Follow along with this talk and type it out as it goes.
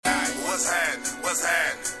What's happening? What's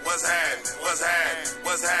happening? What's happening? What's happening?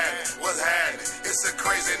 What's happening? What's happening? It's a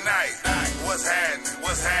crazy night. What's happening?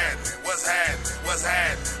 What's happening? What's happening? What's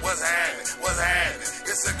happening? What's happening? What's happening?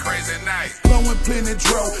 It's a crazy night. Blowing plenty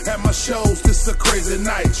dro at my shows. This a crazy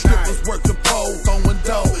night. Strippers work the pole, throwing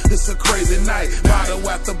dough. This a crazy night. Bottle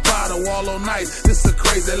after bottle, all on night. This a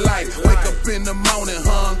crazy life. Wake up in the morning,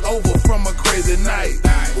 hung over from a crazy night.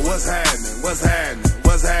 What's happening? What's happening?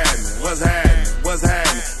 What's happening? What's happening? What's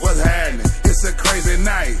happening? What's happening? It's a crazy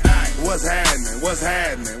night. What's happening? What's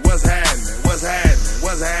happening? What's happening? What's happening?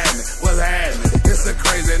 What's happening? What's happening? It's a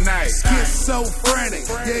crazy night. Get so frantic.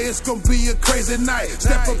 Yeah, it's gonna be a crazy night.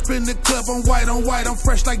 Step up in the club, I'm white on white. I'm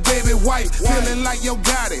fresh like David White. Feeling like yo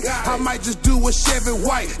got it. I might just do a Chevy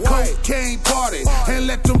White. Cocaine party. And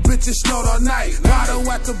let them bitches snort all night.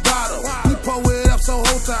 Bottle after bottle. We pour it up so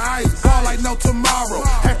hold to ice. Fall like no tomorrow.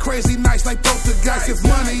 Had crazy nights like poltergeist. If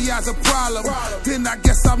money is a problem, then I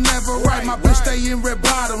guess I'm never right. My bitch stay in red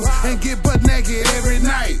bottoms and get butt naked every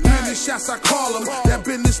night. Many shots I call them. That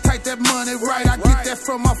business tight, that money right. I get that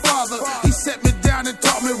from my father. He set me down and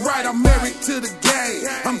taught me right. I'm married to the game.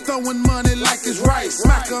 I'm throwing money like it's right.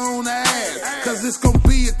 Smack her on the ass, cause it's gonna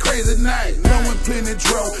be a crazy night. Blowing plenty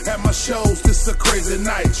dro at my shows. This a crazy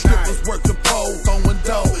night. Strippers work the pole, throwing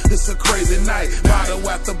dough. This a crazy night. Bottle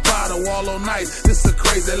after bottle, all on night. This a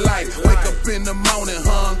crazy life. Wake up in the morning,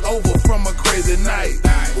 hung over from a crazy night.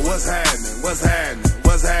 What's happening? What's happening?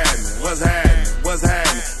 What's happening? What's happening? What's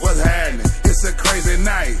happening? What's happening? It's a crazy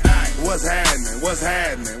night. What's happening? What's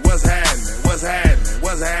happening? What's happening? What's happening?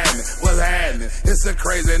 What's happening? What's happening? It's a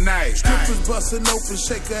crazy night. Strippers busting open,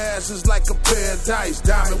 shake her asses like a pair of dice.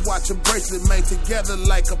 Diamond watch and bracelet made together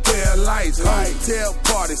like a pair of lights. Hotel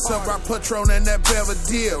party, some rock Patron and that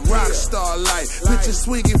Belvedere. Rockstar light, bitches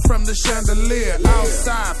swinging from the chandelier.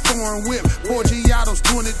 Outside, foreign whip, 4 Giottos,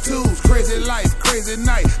 22s. Crazy life, crazy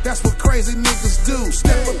night. That's what crazy niggas do.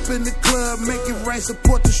 Step up in the club, make it rain,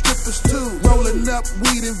 support the strippers too. Rolling up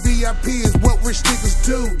weed and VIP is what rich niggas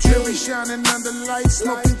do. Jewelry shining under lights,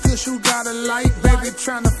 smoking kush, who got a light? Baby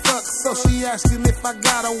tryna fuck, so she asking if I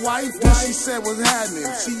got a wife. What she said was happening.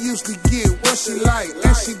 She used to get what she like,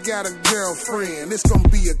 and she got a girlfriend. It's gonna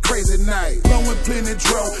be a crazy night. Blowing plenty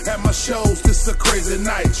dro at my shows. This a crazy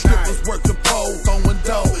night. Strippers work the pole, throwing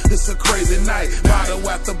dough. This a crazy night. Bottle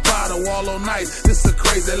after bottle, all on night. This a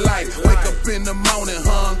crazy life. Wake up in the morning,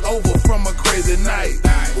 hung over from a crazy night.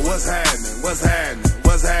 What's happening? What's happening?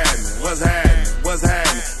 What's happening? What's happening? What's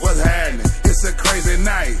happening? What's happening? It's a crazy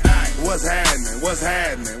night. What's happening? What's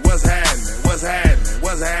happening? What's happening? What's happening?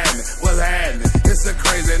 What's happening? What's happening?